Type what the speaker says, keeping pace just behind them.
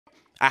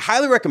I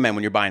highly recommend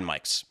when you're buying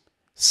mics,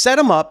 set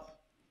them up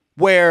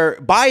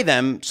buy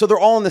them so they're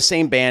all in the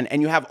same band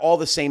and you have all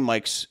the same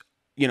mics,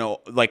 you know,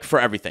 like for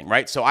everything,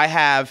 right? So I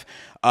have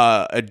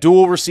a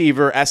dual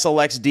receiver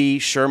SLXD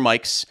Shure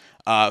mics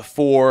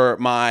for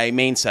my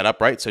main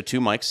setup, right? So 2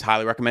 mics,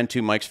 highly recommend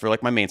 2 mics for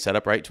like my main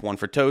setup, right? One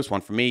for toast,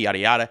 one for me, yada,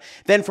 yada.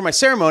 Then for my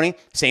ceremony,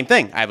 same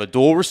thing. I have a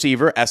dual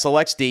receiver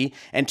SLXD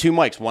and 2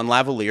 mics, one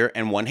lavalier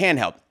and one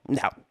handheld.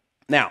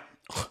 Now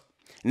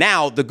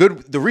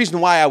the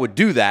reason why I would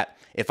do that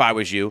if I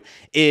was you,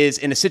 is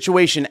in a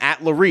situation at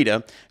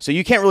Larita. So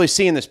you can't really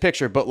see in this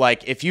picture, but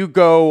like if you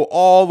go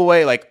all the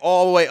way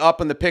up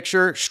in the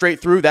picture,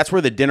 straight through, that's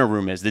where the dinner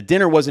room is. The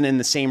dinner wasn't in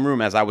the same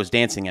room as I was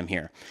dancing him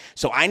here.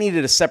 So I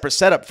needed a separate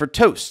setup for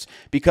toast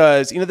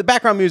because, you know, the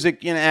background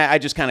music, you know, I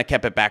just kind of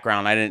kept it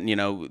background. I didn't, you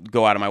know,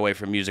 go out of my way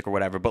for music or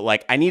whatever, but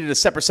like I needed a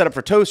separate setup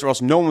for toast or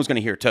else no one was going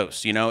to hear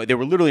toast. You know, they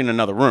were literally in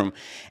another room.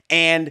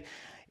 And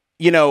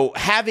you know,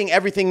 having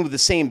everything with the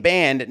same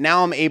band,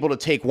 now I'm able to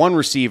take one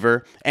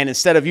receiver and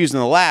instead of using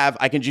the lav,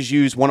 I can just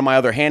use one of my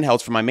other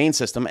handhelds for my main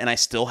system and I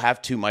still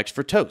have 2 mics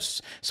for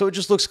toasts. So it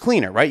just looks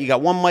cleaner, right? You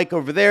got one mic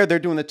over there, they're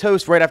doing the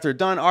toast right after they're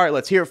done. All right,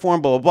 let's hear it for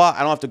them, blah, blah, blah.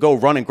 I don't have to go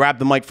run and grab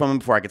the mic from them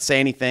before I could say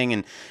anything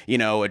and, you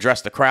know,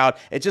 address the crowd.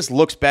 It just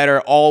looks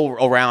better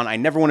all around. I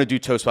never want to do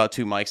toast without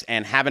 2 mics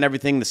and having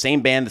everything, the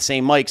same band, the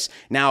same mics,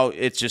 now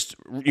it's just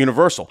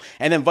universal.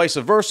 And then vice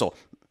versa.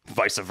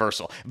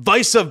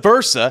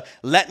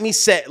 Let me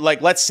say,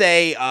 like, let's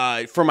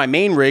say for my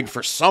main rig,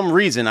 for some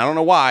reason, I don't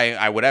know why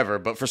I would ever,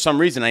 but for some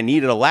reason I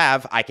needed a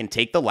lav. I can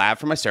take the lav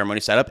from my ceremony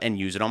setup and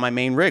use it on my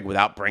main rig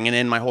without bringing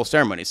in my whole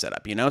ceremony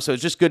setup, you know? So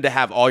it's just good to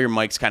have all your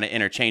mics kind of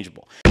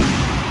interchangeable.